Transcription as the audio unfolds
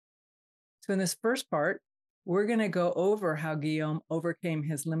So in this first part, we're going to go over how Guillaume overcame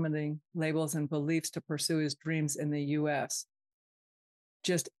his limiting labels and beliefs to pursue his dreams in the US.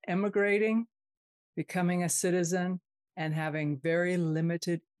 Just emigrating, becoming a citizen, and having very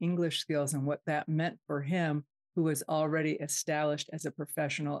limited English skills and what that meant for him, who was already established as a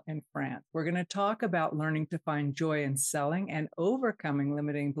professional in France. We're going to talk about learning to find joy in selling and overcoming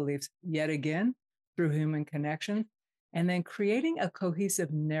limiting beliefs yet again through human connection, and then creating a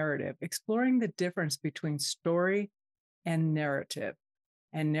cohesive narrative, exploring the difference between story and narrative.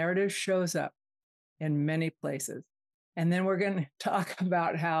 And narrative shows up in many places. And then we're going to talk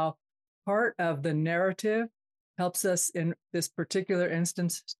about how part of the narrative helps us in this particular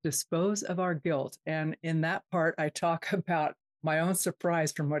instance dispose of our guilt. And in that part, I talk about my own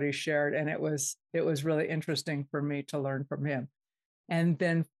surprise from what he shared. And it was really interesting for me to learn from him. And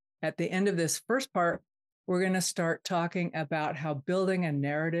then at the end of this first part, we're going to start talking about how building a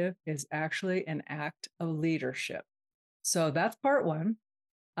narrative is actually an act of leadership. So that's part one.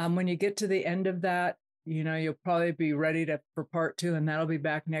 When you get to the end of that, you'll probably be ready for part two, and that'll be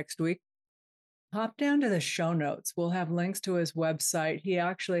back next week. Hop down to the show notes. We'll have links to his website. He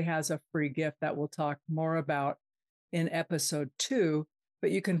actually has a free gift that we'll talk more about in episode 2,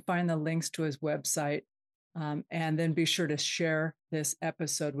 but you can find the links to his website, and then be sure to share this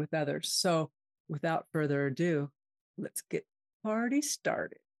episode with others. So without further ado, let's get the party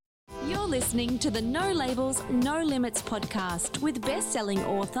started. You're listening to the No Labels, No Limits podcast with best-selling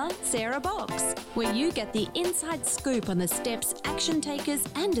author Sarah Box, where you get the inside scoop on the steps action takers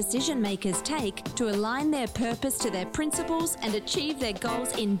and decision makers take to align their purpose to their principles and achieve their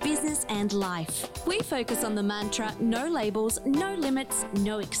goals in business and life. We focus on the mantra, no labels, no limits,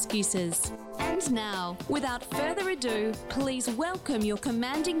 no excuses. And now, without further ado, please welcome your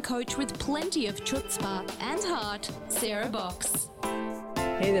commanding coach with plenty of chutzpah and heart, Sarah Box.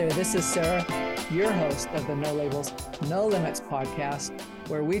 Hey there, this is Sarah, your host of the No Labels, No Limits podcast,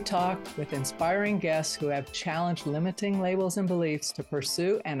 where we talk with inspiring guests who have challenged limiting labels and beliefs to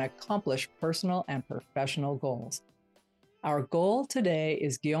pursue and accomplish personal and professional goals. Our goal today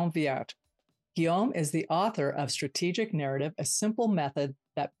is Guillaume Wiatr. Guillaume is the author of Strategic Narrative, a simple method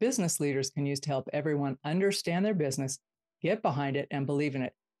that business leaders can use to help everyone understand their business, get behind it, and believe in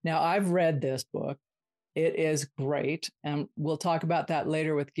it. Now, I've read this book. It is great, and we'll talk about that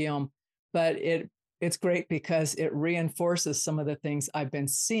later with Guillaume, but it's great because it reinforces some of the things I've been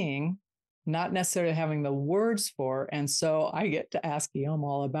seeing, not necessarily having the words for, and so I get to ask Guillaume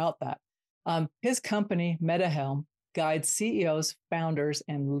all about that. His company, MetaHelm, guides CEOs, founders,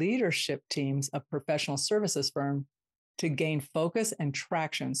 and leadership teams of professional services firms to gain focus and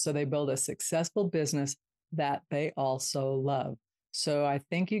traction so they build a successful business that they also love. So I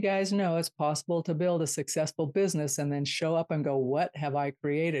think you guys know it's possible to build a successful business and then show up and go, what have I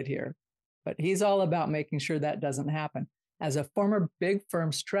created here? But he's all about making sure that doesn't happen. As a former big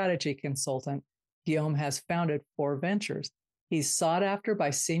firm strategy consultant, Guillaume has founded 4 ventures. He's sought after by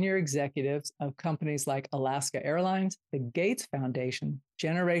senior executives of companies like Alaska Airlines, the Gates Foundation,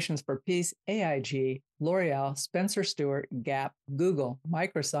 Generations for Peace, AIG, L'Oreal, Spencer Stuart, Gap, Google,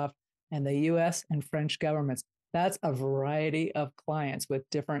 Microsoft, and the US and French governments. That's a variety of clients with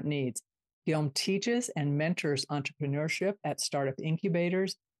different needs. Guillaume teaches and mentors entrepreneurship at startup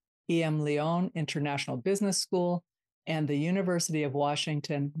incubators, EM Lyon International Business School, and the University of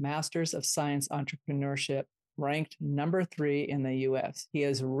Washington Masters of Science Entrepreneurship, ranked number 3 in the US. He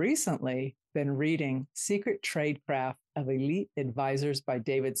has recently been reading Secret Tradecraft of Elite Advisors by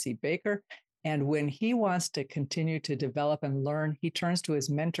David C. Baker. And when he wants to continue to develop and learn, he turns to his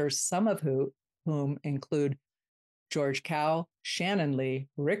mentors, some of whom include George Kao, Shannon Lee,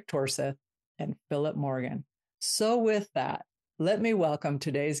 Rick Torseth, and Philip Morgan. So with that, let me welcome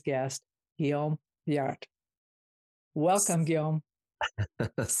today's guest, Guillaume Wiatr. Welcome, Guillaume.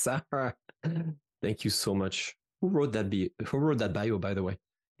 Sarah, thank you so much. Who wrote that bio, by the way?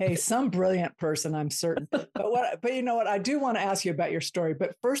 Hey, some brilliant person, I'm certain. But you know what? I do want to ask you about your story.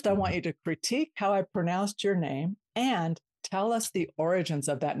 But first, I want you to critique how I pronounced your name and tell us the origins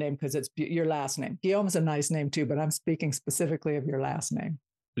of that name, because it's your last name. Guillaume's a nice name too, but I'm speaking specifically of your last name.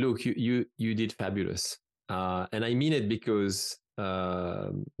 Look, you did fabulous, and I mean it because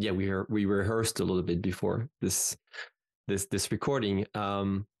we rehearsed a little bit before this recording.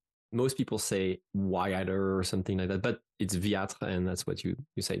 Most people say Wiatr or something like that, but it's Wiatr, and that's what you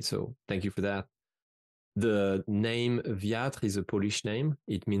say. So thank you for that. The name Wiatr is a Polish name.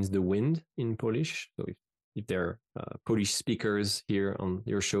 It means the wind in Polish. So if there are Polish speakers here on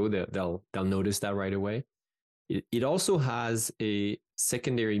your show, they'll notice that right away. It also has a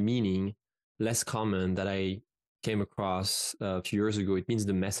secondary meaning, less common, that I came across a few years ago. It means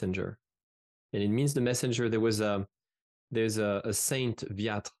the messenger. and it means the messenger. There's a saint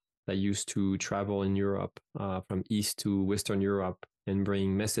Wiatr that used to travel in Europe, from east to Western Europe, and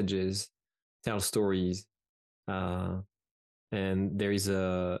bring messages, tell stories. And there's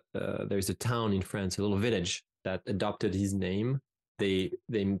a town in France, a little village that adopted his name. They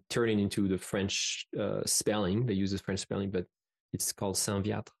turn it into the French spelling. They use the French spelling, but it's called Saint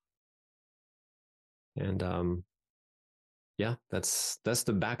Viatre. And yeah, that's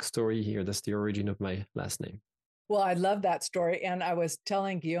the backstory here. That's the origin of my last name. Well, I love that story. And I was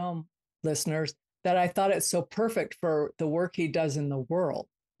telling Guillaume listeners that I thought it's so perfect for the work he does in the world,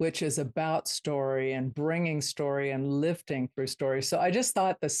 which is about story and bringing story and lifting through story. So I just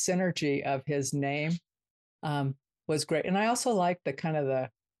thought the synergy of his name was great. And I also like I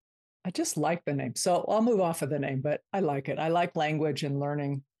just like the name. So I'll move off of the name, but I like it. I like language and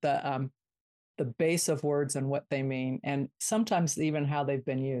learning the base of words and what they mean, and sometimes even how they've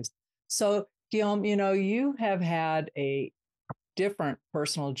been used. So Guillaume, you have had a different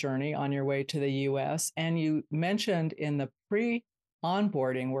personal journey on your way to the US, and you mentioned in the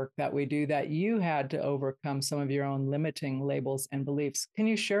onboarding work that we do that you had to overcome some of your own limiting labels and beliefs. Can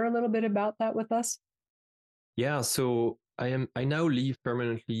you share a little bit about that with us? Yeah, so I now live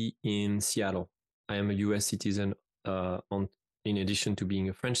permanently in Seattle. I am a US citizen, in addition to being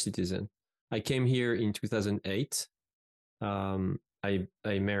a French citizen. I came here in 2008. I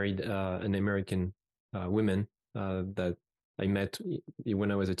married an American woman that I met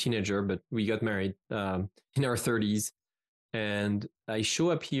when I was a teenager, but we got married in our 30s. And I show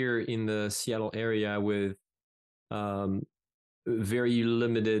up here in the Seattle area with very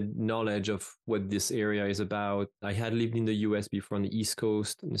limited knowledge of what this area is about. I had lived in the US before on the East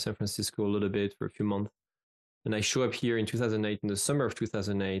Coast, in San Francisco a little bit for a few months. And I show up here in 2008, in the summer of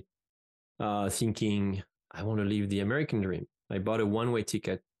 2008, thinking, I want to live the American dream. I bought a one-way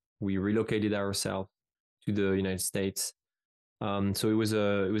ticket. We relocated ourselves to the United States. So it was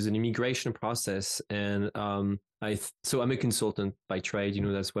an immigration process, and so I'm a consultant by trade.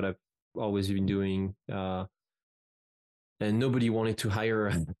 That's what I've always been doing. And nobody wanted to hire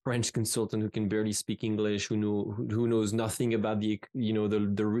a French consultant who can barely speak English, who knows nothing about the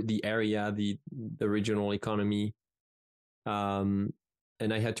area, the regional economy. And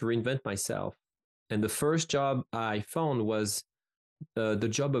I had to reinvent myself. And the first job I found was the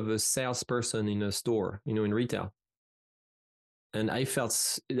job of a salesperson in a store, in retail. And that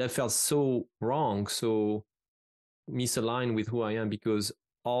felt so wrong, so misaligned with who I am, because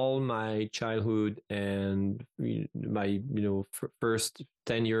all my childhood and my first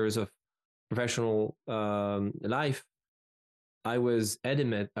 10 years of professional life, I was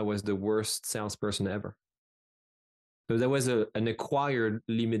adamant I was the worst salesperson ever. So there was an acquired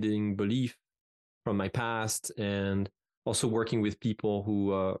limiting belief from my past, and also working with people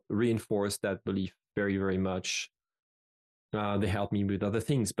who reinforced that belief very, very much. They helped me with other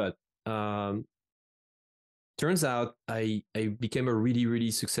things, but turns out I became a really,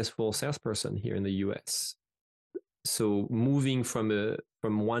 really successful salesperson here in the US. So moving from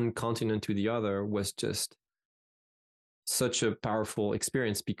one continent to the other was just such a powerful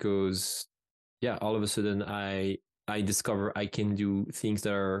experience, because all of a sudden I discover I can do things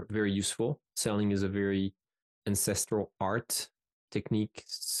that are very useful. Selling is a very ancestral art, technique,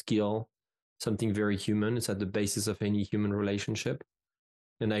 skill, something very human. It's at the basis of any human relationship.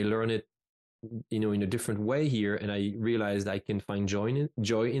 And I learn it, in a different way here. And I realized I can find joy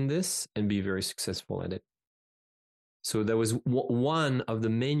in this and be very successful at it. So that was one of the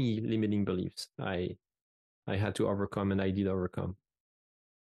many limiting beliefs I had to overcome, and I did overcome.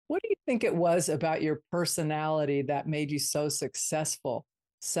 What do you think it was about your personality that made you so successful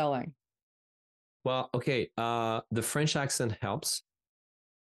selling? Well, okay. The French accent helps.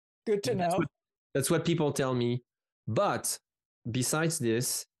 Good to know. That's what people tell me. But besides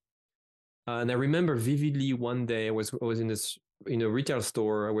this, and I remember vividly one day I was in a retail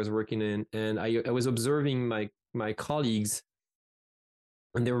store I was working in, and I was observing my colleagues,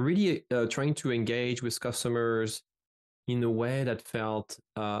 and they were really trying to engage with customers in a way that felt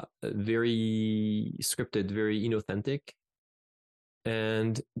very scripted, very inauthentic.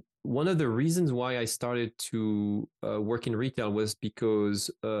 And one of the reasons why I started to work in retail was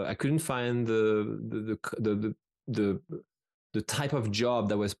because I couldn't find the type of job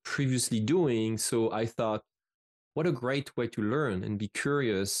that I was previously doing. So I thought, what a great way to learn and be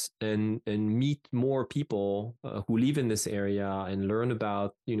curious and meet more people who live in this area and learn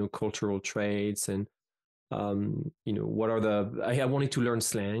about cultural traits and what are I wanted to learn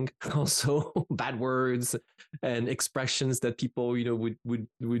slang, also bad words and expressions that people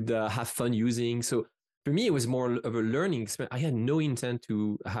would have fun using. So for me, it was more of a learning experience. I had no intent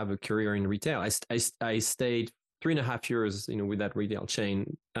to have a career in retail. I stayed 3.5 years, with that retail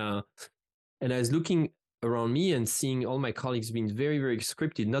chain. And I was looking around me and seeing all my colleagues being very, very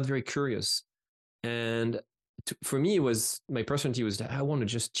scripted, not very curious. And for me, my personality was that I want to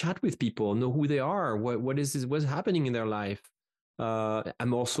just chat with people, know who they are, what's happening in their life.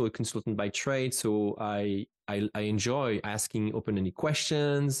 I'm also a consultant by trade, so I enjoy asking open-ended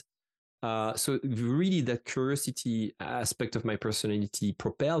questions. So really, that curiosity aspect of my personality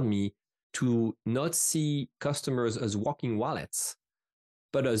propelled me to not see customers as walking wallets,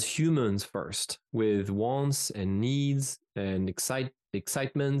 but as humans first, with wants and needs and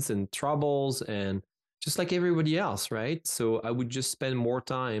excitements and troubles, and just like everybody else, right? So I would just spend more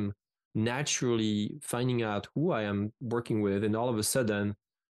time naturally finding out who I am working with, and all of a sudden,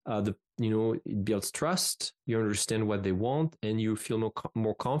 it builds trust. You understand what they want, and you feel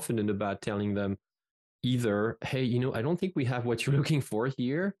more confident about telling them either, hey, I don't think we have what you're looking for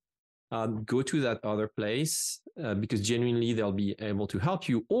here. Go to that other place because genuinely they'll be able to help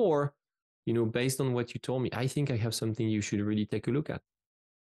you. Or, based on what you told me, I think I have something you should really take a look at.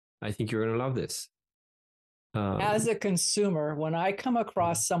 I think you're going to love this. As a consumer, when I come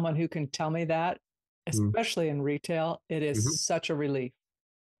across someone who can tell me that, especially in retail, it is such a relief,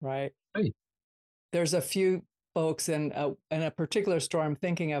 right? Right. There's a few folks in a particular store I'm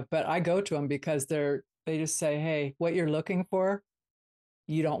thinking of, but I go to them because they just say, hey, what you're looking for,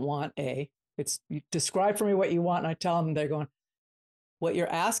 you don't want you describe for me what you want. And I tell them, they're going, what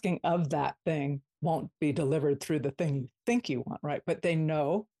you're asking of that thing won't be delivered through the thing you think you want, right? But they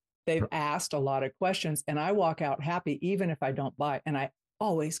know they've asked a lot of questions, and I walk out happy, even if I don't buy. And I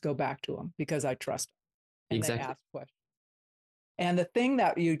always go back to them because I trust them. And exactly. They ask questions. And the thing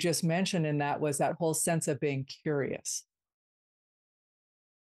that you just mentioned in that was that whole sense of being curious.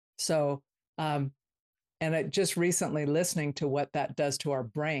 So, just recently listening to what that does to our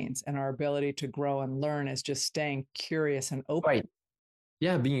brains and our ability to grow and learn is just staying curious and open. Right.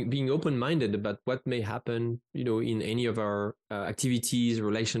 Yeah, being open-minded about what may happen, in any of our activities,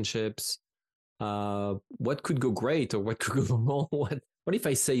 relationships. What could go great or what could go wrong? What if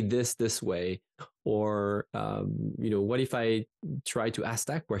I say this way? Or, what if I try to ask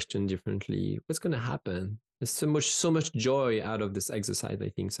that question differently? What's going to happen? There's so much joy out of this exercise, I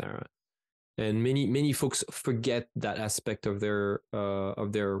think, Sarah. And many folks forget that aspect of their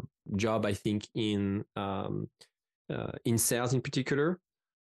job, I think, in sales in particular.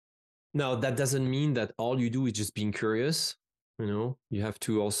 Now, that doesn't mean that all you do is just being curious. You have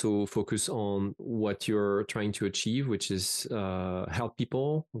to also focus on what you're trying to achieve, which is help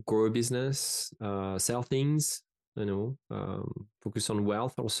people, grow a business, sell things, focus on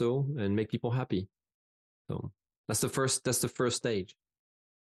wealth also, and make people happy. So that's the first stage.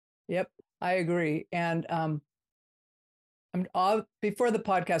 Yep, I agree. And before the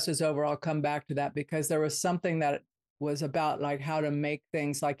podcast is over, I'll come back to that, because there was something that was about like how to make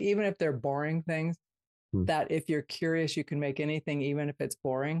things, like even if they're boring things, that if you're curious, you can make anything, even if it's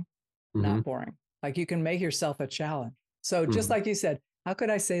boring, not boring. Like you can make yourself a challenge. So just like you said, how could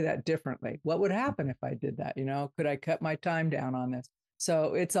I say that differently? What would happen if I did that? Could I cut my time down on this?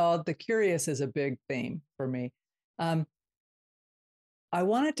 So it's all, the curious is a big theme for me. I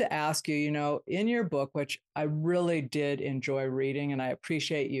wanted to ask you, in your book, which I really did enjoy reading, and I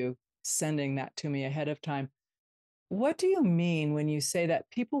appreciate you sending that to me ahead of time. What do you mean when you say that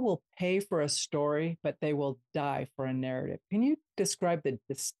people will pay for a story, but they will die for a narrative? Can you describe the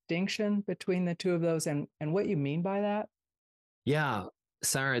distinction between the two of those and what you mean by that? Yeah,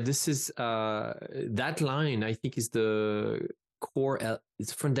 Sarah, this is that line, I think, is the core,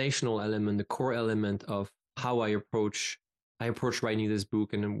 it's a foundational element, the core element of how I approach writing this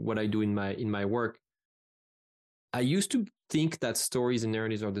book and what I do in my work. I used to think that stories and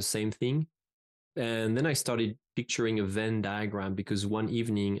narratives are the same thing. And then I started picturing a Venn diagram, because one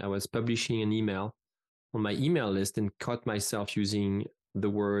evening I was publishing an email on my email list and caught myself using the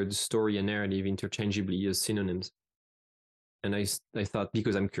words story and narrative interchangeably as synonyms. And I thought,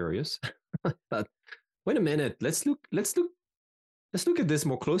 because I'm curious, I thought, wait a minute, let's look at this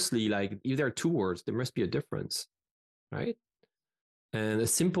more closely. Like, if there are two words, there must be a difference, right? And a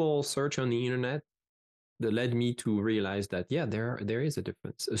simple search on the internet that led me to realize that, yeah, there is a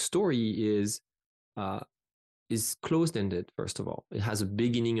difference. A story is closed-ended. First of all, it has a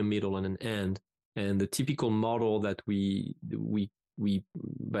beginning, a middle, and an end. And the typical model that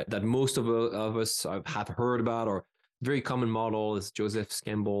that most of us have heard about, or very common model, is Joseph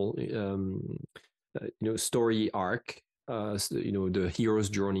Campbell, story arc, the hero's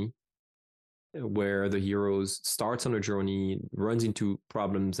journey, where the hero starts on a journey, runs into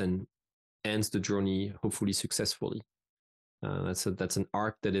problems, and ends the journey hopefully successfully. That's an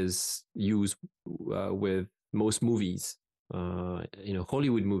arc that is used with most movies,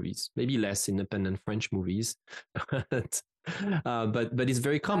 Hollywood movies, maybe less independent French movies, but it's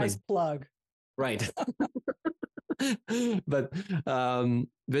very common. Nice plug. Right. but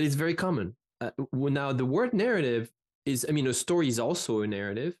it's very common. Now the word narrative is, I mean, a story is also a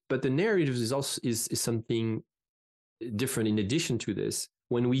narrative, but the narrative is also is something different in addition to this.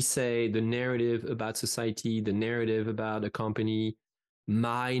 When we say the narrative about society, the narrative about a company,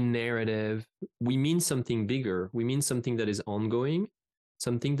 my narrative, we mean something bigger. We mean something that is ongoing,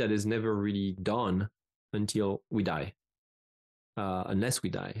 something that is never really done until we die, unless we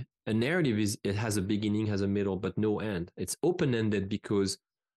die. A narrative it has a beginning, has a middle, but no end. It's open-ended because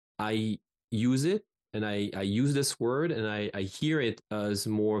I use it and I use this word and I hear it as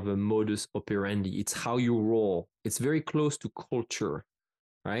more of a modus operandi. It's how you roll. It's very close to culture,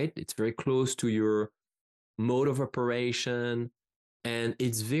 right? It's very close to your mode of operation, and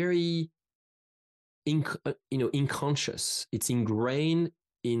it's very unconscious. It's ingrained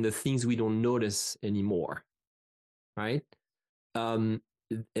in the things we don't notice anymore, right? And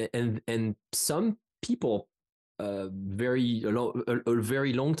some people a very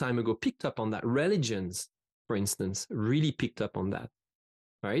long time ago picked up on that. Religions, for instance, really picked up on that,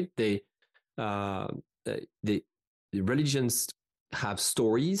 right? The religions have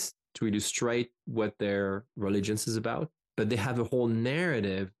stories to illustrate what their religions is about, but they have a whole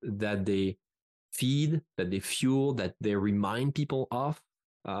narrative that they feed, that they fuel, that they remind people of.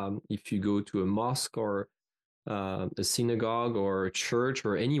 If you go to a mosque or a synagogue or a church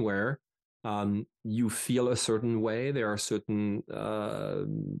or anywhere, you feel a certain way. There are certain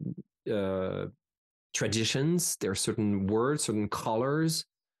traditions, there are certain words, certain colors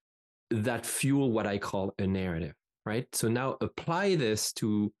that fuel what I call a narrative, right? So now apply this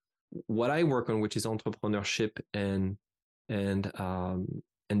to what I work on, which is entrepreneurship and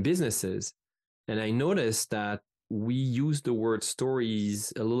businesses. And I noticed that we use the word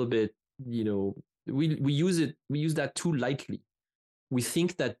stories a little bit, we use that too lightly. We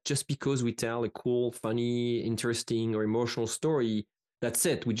think that just because we tell a cool, funny, interesting, or emotional story, that's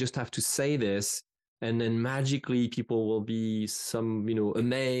it. We just have to say this, and then magically people will be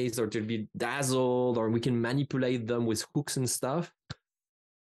amazed, or they'll be dazzled, or we can manipulate them with hooks and stuff.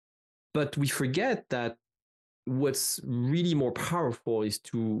 But we forget that what's really more powerful is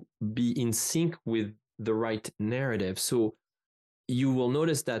to be in sync with the right narrative. So you will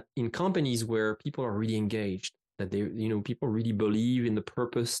notice that in companies where people are really engaged, that people really believe in the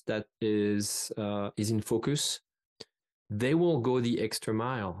purpose that is in focus, they will go the extra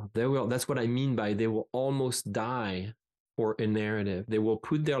mile. That's what I mean by they will almost die for a narrative. They will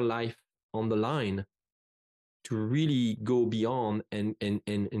put their life on the line to really go beyond and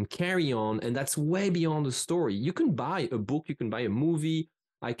carry on. And that's way beyond the story. You can buy a book, you can buy a movie.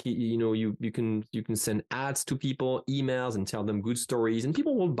 You can send ads to people, emails, and tell them good stories, and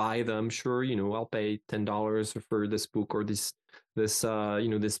people will buy them. Sure, I'll pay $10 for this book or this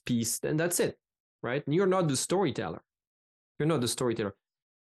piece, and that's it, right? And you're not the storyteller. You're not the storyteller.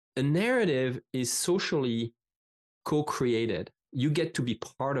 A narrative is socially co-created. You get to be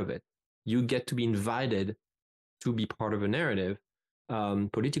part of it. You get to be invited to be part of a narrative.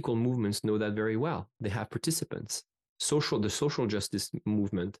 Political movements know that very well. They have participants. The social justice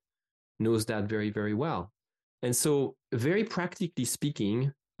movement knows that very, very well. And so very practically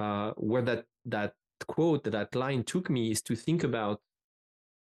speaking, where that quote, that line took me is to think about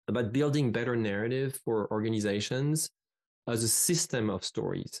building better narrative for organizations as a system of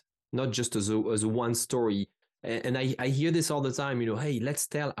stories, not just as a one story. And I hear this all the time, hey, let's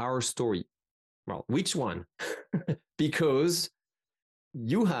tell our story. Well, which one? Because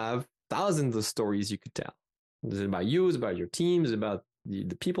you have thousands of stories you could tell. It's about you, it's about your team, it's about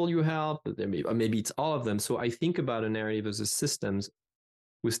the people you help, maybe it's all of them. So I think about a narrative as a systems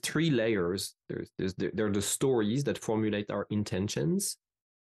with three layers. There are the stories that formulate our intentions,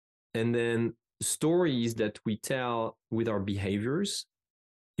 and then stories that we tell with our behaviors,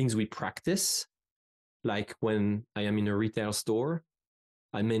 things we practice. Like when I am in a retail store,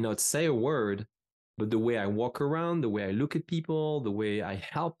 I may not say a word, but the way I walk around, the way I look at people, the way I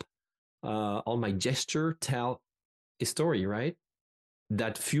help, all my gesture tell a story, right?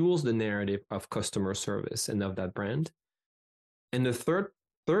 That fuels the narrative of customer service and of that brand. And the third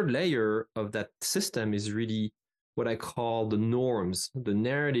layer of that system is really what I call the norms, the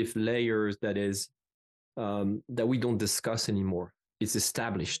narrative layers that is that we don't discuss anymore. It's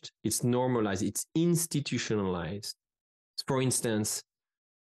established, it's normalized, it's institutionalized. For instance,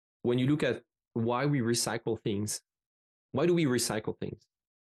 when you look at why we recycle things, why do we recycle things?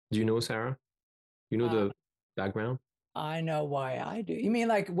 Do you know, Sarah? You know Uh, the background? I know why I do. You mean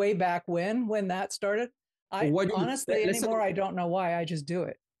like way back when that started? I Why do you, honestly let's talk, anymore, I don't know why. I just do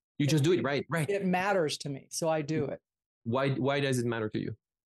it. you just do it, right? Right. It matters to me, so I do it Why does it matter to you?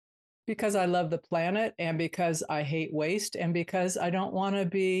 because I love the planet and because I hate waste and because I don't want to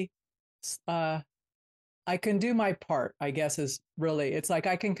be. Uh, I can do my part. I guess is really. It's like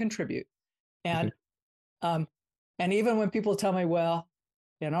I can contribute, Okay. and um, and even when people tell me, well,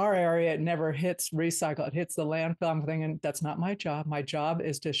 in our area, it never hits recycle, it hits the landfill. I'm thinking that's not my job. My job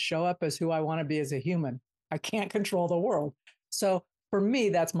is to show up as who I want to be as a human. I can't control the world. So for me,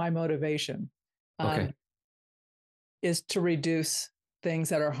 that's my motivation, Okay. um, is to reduce things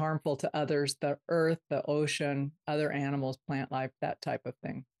that are harmful to others, the earth, the ocean, other animals, plant life, that type of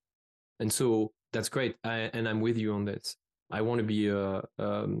thing. And so that's great. And I'm with you on this. I want to be a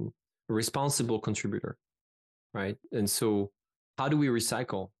responsible contributor, right? And so how do we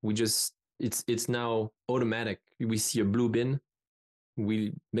recycle? We just, it's now automatic. We see a blue bin.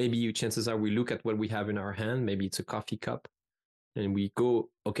 We maybe chances are we look at what we have in our hand. Maybe it's a coffee cup, and we go,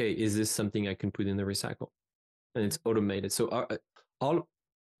 okay, is this something I can put in the recycle? And it's automated. So all And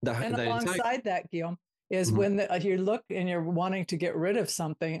the entire. alongside that, Guillaume, is Mhm. when you look and you're wanting to get rid of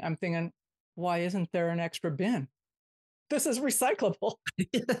something, I'm thinking, why isn't there an extra bin? This is recyclable.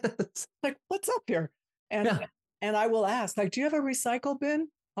 Yes. Like, what's up here? And Yeah. and I will ask, like, do you have a recycle bin?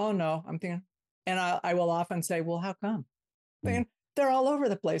 Oh no, I'm thinking, and I will often say, well, how come? Mm. Thinking, they're all over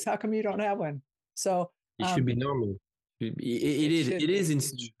the place. How come you don't have one? So It should be normal. it It should is be.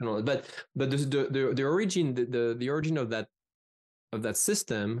 institutional, but the origin the origin of that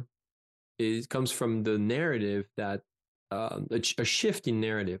system is comes from the narrative that a shift in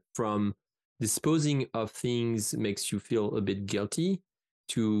narrative from disposing of things makes you feel a bit guilty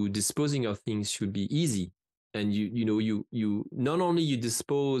to disposing of things should be easy. And you not only you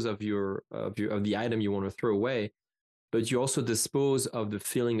dispose of of the item you want to throw away, but you also dispose of the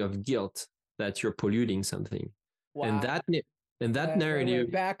feeling of guilt that you're polluting something. And Wow. that narrative.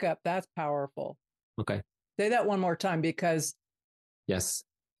 Wait, back up. That's powerful. Okay. Say that one more time because Yes.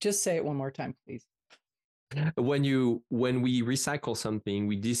 just say it one more time, please. When we recycle something,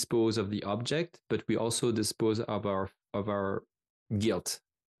 we dispose of the object, but we also dispose of our guilt.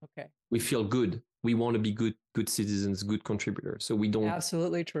 Okay. We feel good. We want to be good citizens, good contributors. So we don't.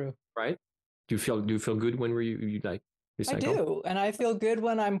 Absolutely true. Right? Do you feel good when you like I recycle? do. And I feel good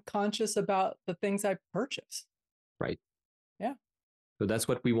when I'm conscious about the things I purchase. Right. Yeah. So that's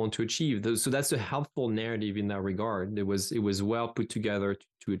what we want to achieve. So that's a helpful narrative in that regard. It was well put together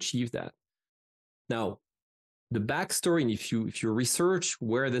to achieve that. Now, the backstory, and if you research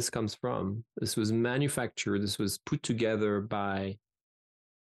where this comes from, this was manufactured. This was put together by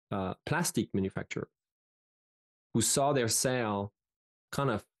plastic manufacturer who saw their sale kind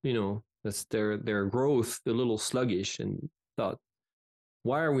of that's their growth a little sluggish and thought,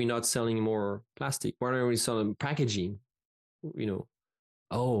 why are we not selling more plastic? Why are we selling packaging?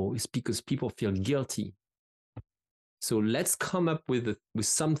 Oh, it's because people feel guilty. So let's come up with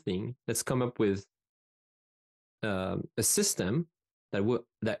something. Let's come up with a system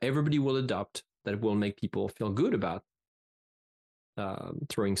that everybody will adopt, that will make people feel good about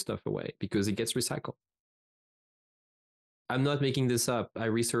throwing stuff away because it gets recycled. I'm not making this up. I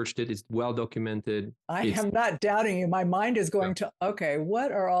researched it. It's well documented. I am not doubting you. My mind is going to, okay,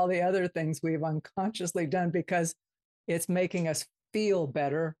 what are all the other things we've unconsciously done? Because it's making us feel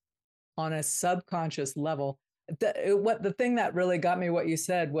better on a subconscious level. The thing that really got me what you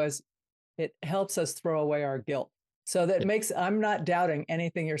said was it helps us throw away our guilt. So that makes, I'm not doubting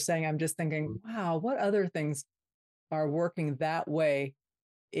anything you're saying. I'm just thinking, wow, what other things are working that way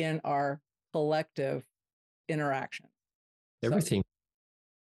in our collective interaction? Everything.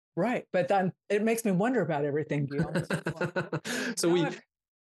 So, right. But then it makes me wonder about everything, Guillaume. So we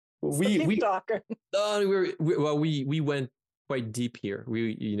talking. We went quite deep here.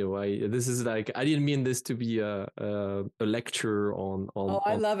 This is like, I didn't mean this to be a lecture on. Oh,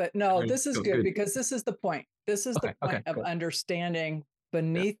 I love it. No, this is good because this is the point. This is the point of understanding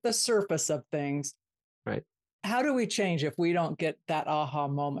beneath the surface of things. Right. How do we change if we don't get that aha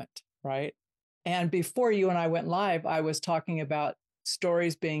moment? Right. And before you and I went live, I was talking about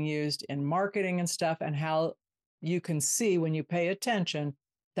stories being used in marketing and stuff, and how you can see when you pay attention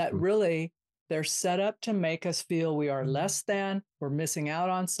that really they're set up to make us feel we are less than, we're missing out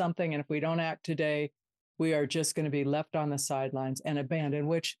on something. And if we don't act today, we are just going to be left on the sidelines and abandoned,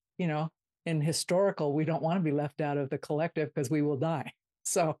 which, in historical, we don't want to be left out of the collective because we will die.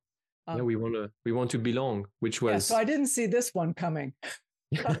 So we want to belong, which was. Yeah, so I didn't see this one coming.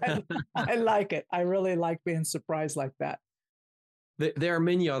 I like it. I really like being surprised like that. there are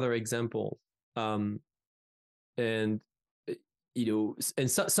many other examples. And and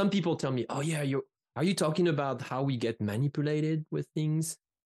some people tell me, oh yeah, are you talking about how we get manipulated with things?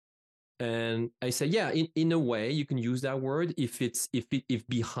 And I say, yeah, in a way you can use that word if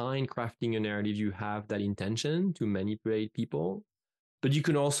behind crafting a narrative you have that intention to manipulate people, but you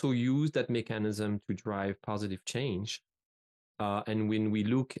can also use that mechanism to drive positive change. And when we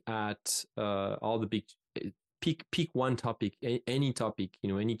look at all the big pick one topic, any topic,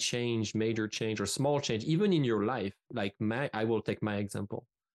 any change, major change or small change, even in your life, like I will take my example.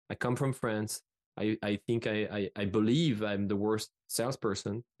 I come from France. I think I believe I'm the worst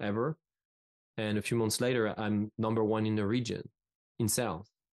salesperson ever. And a few months later, I'm number one in the region in sales.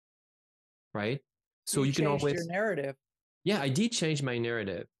 Right? So you can always your narrative. Yeah, I did change my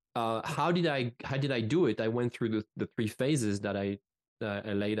narrative. How did I do it? I went through the three phases that I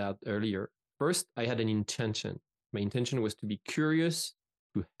laid out earlier. First, I had an intention. My intention was to be curious,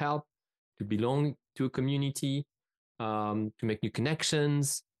 to help, to belong to a community, to make new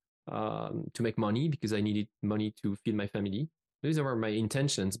connections, to make money because I needed money to feed my family. These were my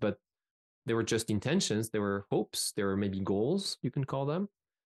intentions, but they were just intentions. They were hopes. They were maybe goals, you can call them.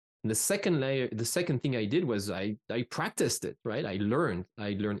 And the second thing I did was I practiced it, right? I learned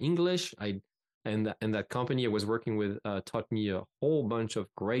English. And that company I was working with taught me a whole bunch of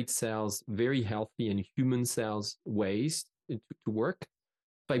great sales, very healthy and human sales ways to work.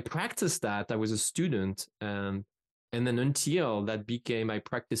 So I practiced that. I was a student, and then until that I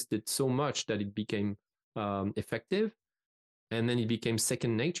practiced it so much that it became effective, and then it became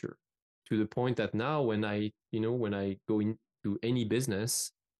second nature, to the point that now when I go into any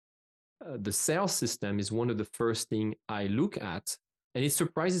business, the sales system is one of the first thing I look at. And it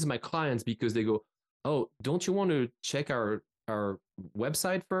surprises my clients because they go, oh, don't you want to check our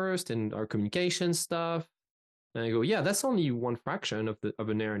website first and our communication stuff? And I go, yeah, that's only one fraction of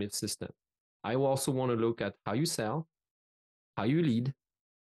a narrative system. I also want to look at how you sell, how you lead,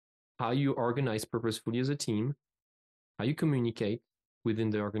 how you organize purposefully as a team, how you communicate within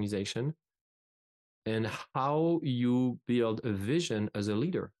the organization, and how you build a vision as a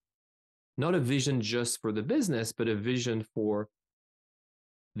leader. Not a vision just for the business, but a vision for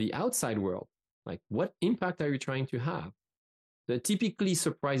the outside world. Like, what impact are you trying to have? That typically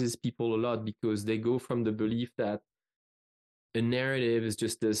surprises people a lot because they go from the belief that a narrative is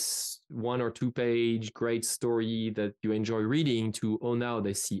just this 1 or 2 page great story that you enjoy reading to, oh, now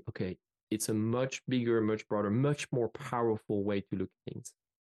they see, okay, it's a much bigger, much broader, much more powerful way to look at things.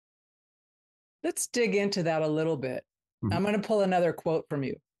 Let's dig into that a little bit. Mm-hmm. I'm going to pull another quote from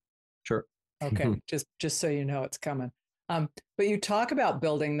you. Sure. Okay, just so you know it's coming. But you talk about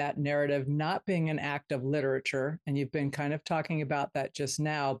building that narrative not being an act of literature, and you've been kind of talking about that just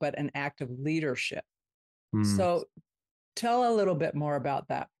now, but an act of leadership. So tell a little bit more about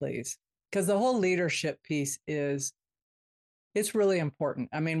that, please, because the whole leadership piece it's really important.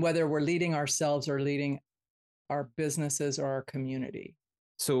 I mean, whether we're leading ourselves or leading our businesses or our community.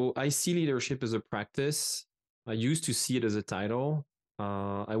 So I see leadership as a practice. I used to see it as a title.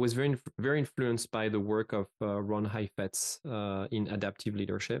 I was very, very influenced by the work of Ron Heifetz in adaptive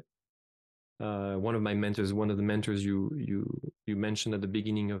leadership. One of my mentors, one of the mentors you mentioned at the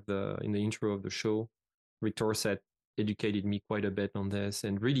beginning in the intro of the show, Rick Torset, educated me quite a bit on this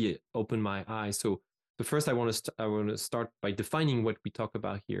and really opened my eyes. So the first I want to start by defining what we talk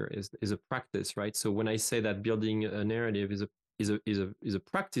about here is a practice, right? So when I say that building a narrative is a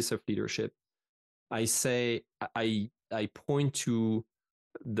practice of leadership, I say I point to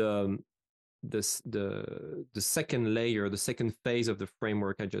the second layer, the second phase of the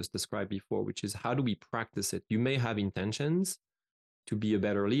framework I just described before, which is how do we practice it? You may have intentions to be a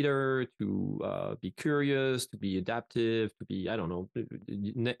better leader, to be curious, to be adaptive, to be, I don't know,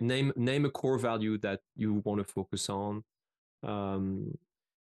 name a core value that you want to focus on. And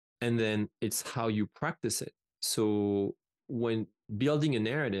then it's how you practice it. So when building a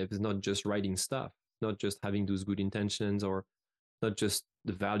narrative is not just writing stuff, not just having those good intentions, or not just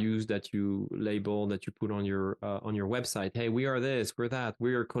the values that you label, that you put on your website. Hey, we are this, we're that,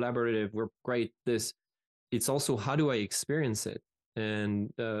 we're collaborative, we're great. This, it's also how do I experience it,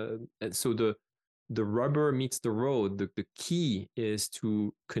 and so the rubber meets the road. The key is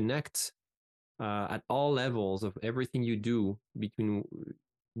to connect at all levels of everything you do,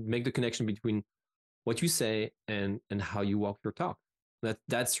 make the connection between what you say and how you walk your talk.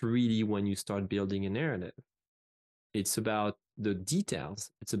 That's really when you start building a narrative. It's about the details.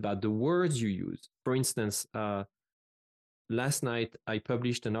 It's about the words you use. For instance, last night I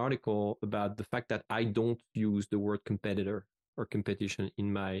published an article about the fact that I don't use the word competitor or competition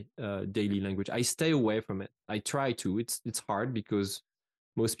in my daily language. I stay away from it. I try to. It's hard because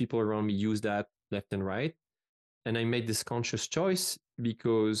most people around me use that left and right. And I made this conscious choice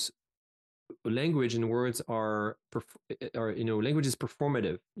because language and words are language is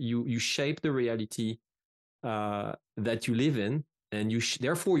performative. You shape the reality that you live in, and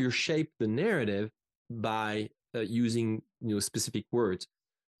therefore you shape the narrative by using specific words.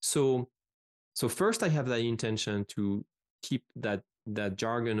 So first I have that intention to keep that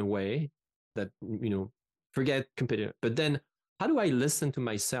jargon away, that forget competitor. But then how do I listen to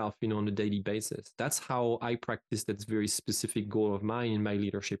myself on a daily basis? That's how I practice. That's very specific goal of mine in my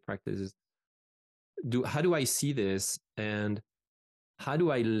leadership practices. How do I see this, and how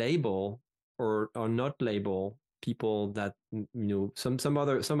do I label or not label people that some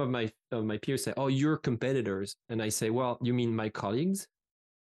of my peers say, oh, you're competitors, and I say, well, you mean my colleagues,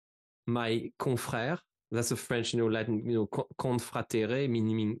 my confrères? That's a French Latin confratere,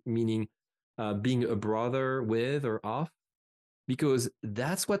 meaning being a brother with or of, because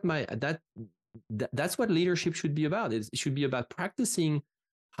that's what that's what leadership should be about. It should be about practicing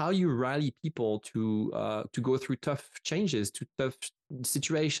how you rally people to go through tough changes, to tough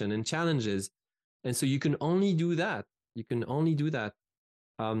situation and challenges. And so you can only do that.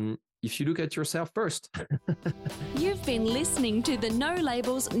 If you look at yourself first. You've been listening to the No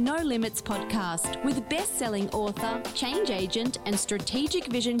Labels, No Limits podcast with best-selling author, change agent, and strategic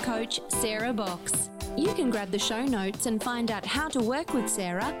vision coach, Sarah Box. You can grab the show notes and find out how to work with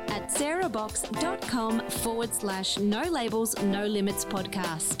Sarah at sarahbox.com/No Labels, No Limits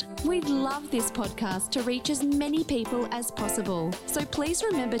podcast. We'd love this podcast to reach as many people as possible. So please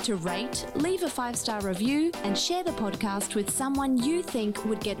remember to rate, leave a 5-star review, and share the podcast with someone you think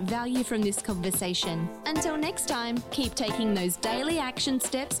would get value from this conversation. Until next time, keep taking those daily action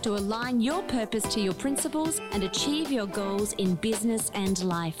steps to align your purpose to your principles and achieve your goals in business and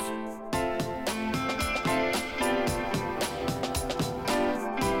life.